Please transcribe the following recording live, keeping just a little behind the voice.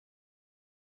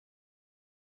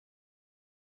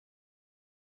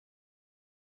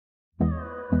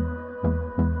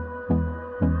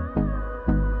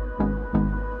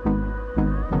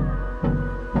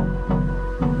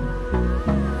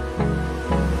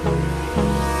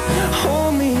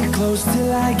close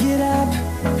till I get up.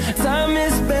 Time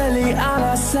is barely on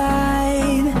our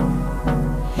side.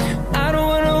 I don't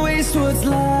wanna waste what's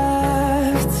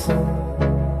left.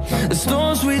 The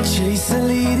storms we chase are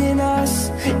leading us,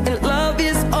 and love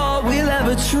is all we'll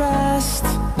ever trust.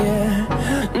 Yeah,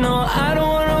 no, I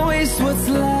don't wanna waste what's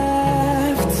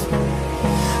left.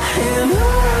 And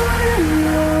on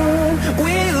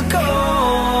we'll go,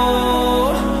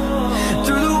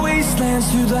 through the wastelands,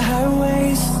 through the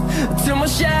highways, till my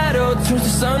shadow turns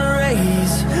to sun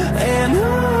rays. And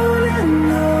on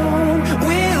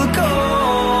we'll go,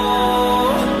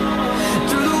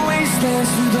 through the wastelands,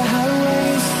 through the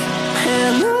highways,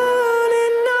 and on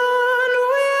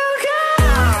we'll go.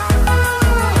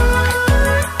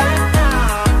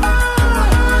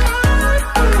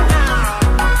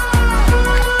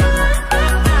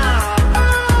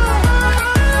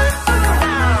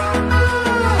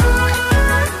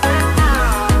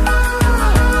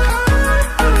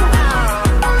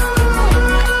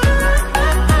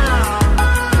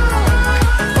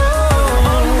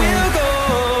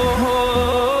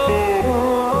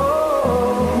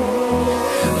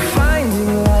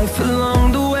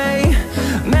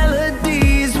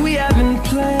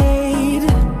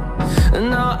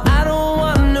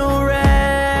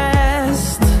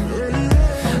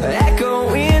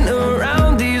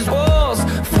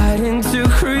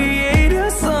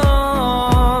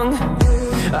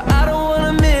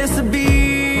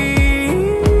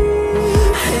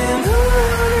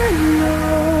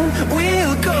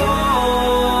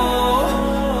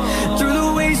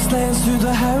 Through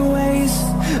the highways,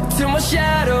 till my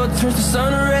shadow turns to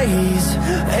sun rays.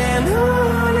 And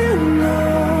on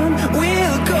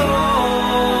we'll go,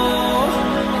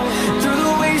 through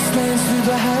the wastelands, through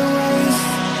the highways,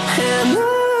 and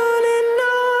on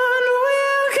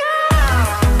we'll go.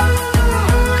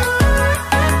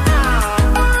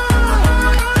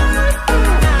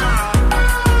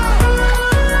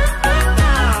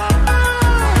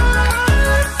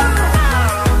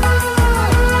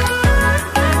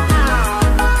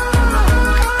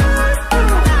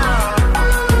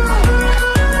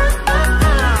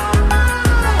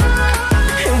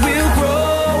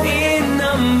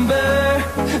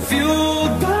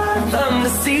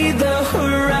 See the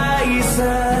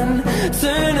horizon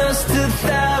turn us to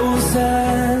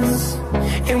thousands,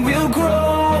 and we'll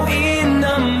grow in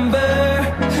number,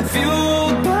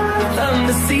 fueled by them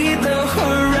to see the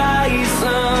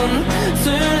horizon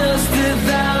turn us to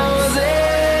thousands.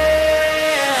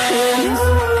 And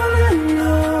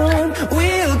on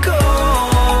we'll go,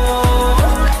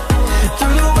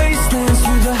 through the wastelands,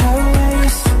 through the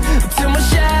highways, till my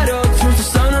shadow turns to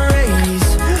sun rays.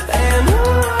 And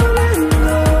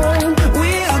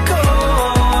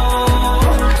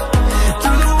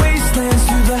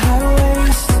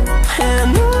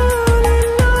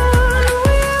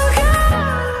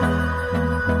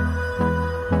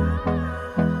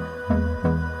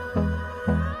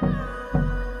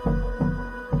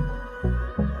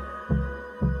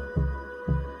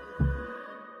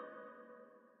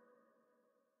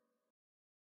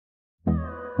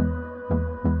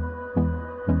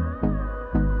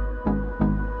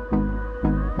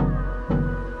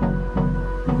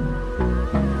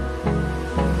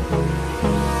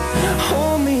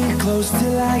close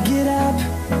till I get up.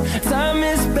 Time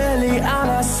is barely on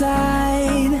our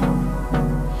side.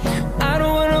 I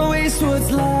don't wanna waste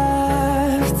what's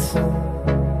left.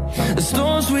 The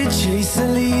storms we chase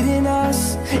are leading us,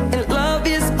 and love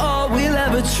is all we'll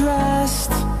ever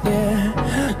trust. Yeah,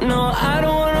 no, I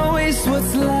don't wanna waste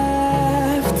what's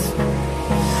left.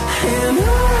 And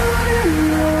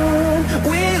on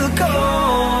we'll go,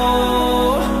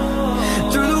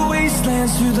 through the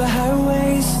wastelands, through the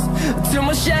highways, till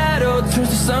my shadow turns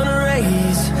to sun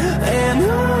rays. And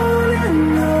on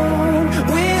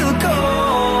we'll go,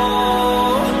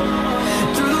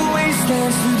 through the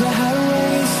wastelands, through the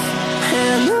highways,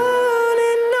 and on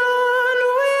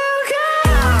we'll go.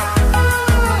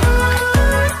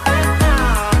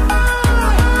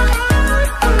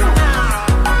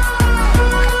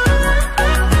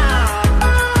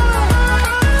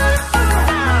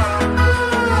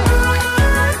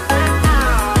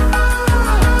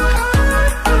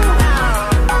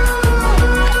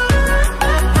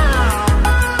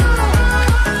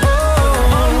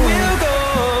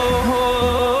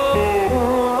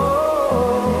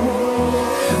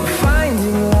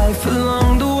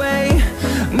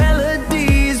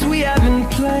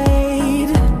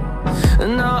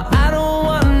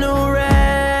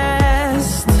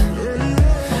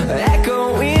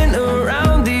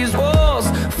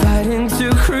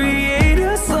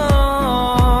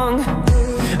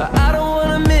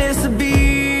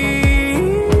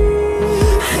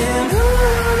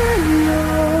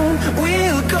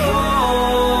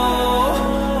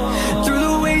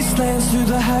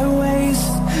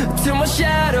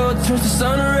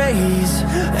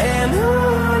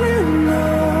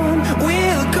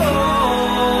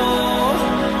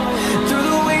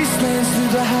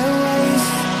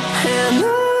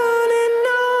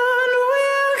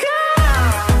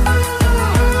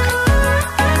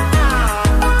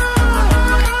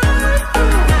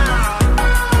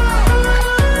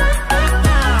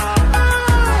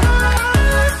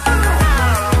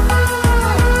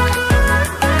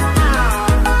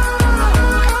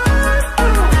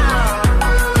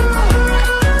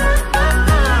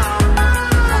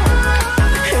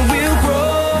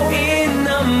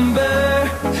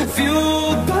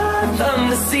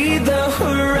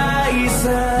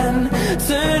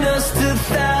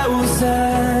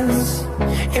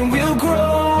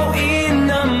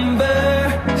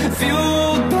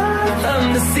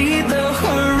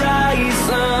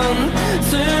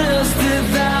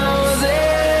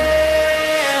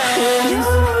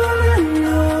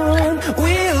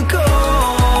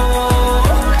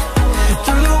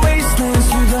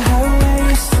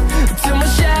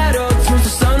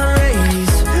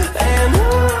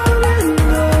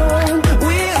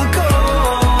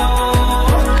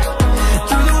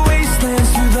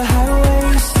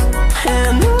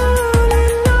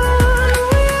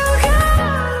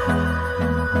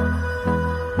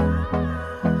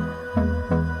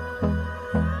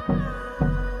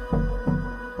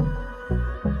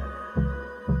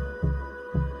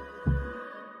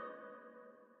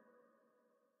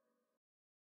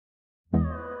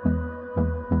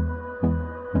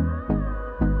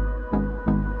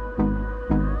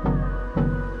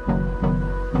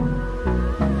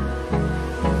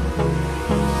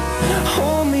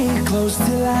 close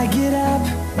till I get up.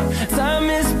 Time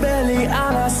is barely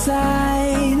on our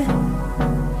side.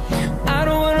 I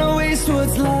don't wanna waste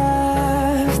what's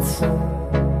left.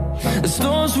 The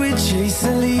storms we chase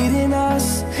are leading us,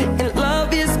 and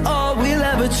love is all we'll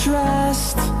ever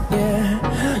trust.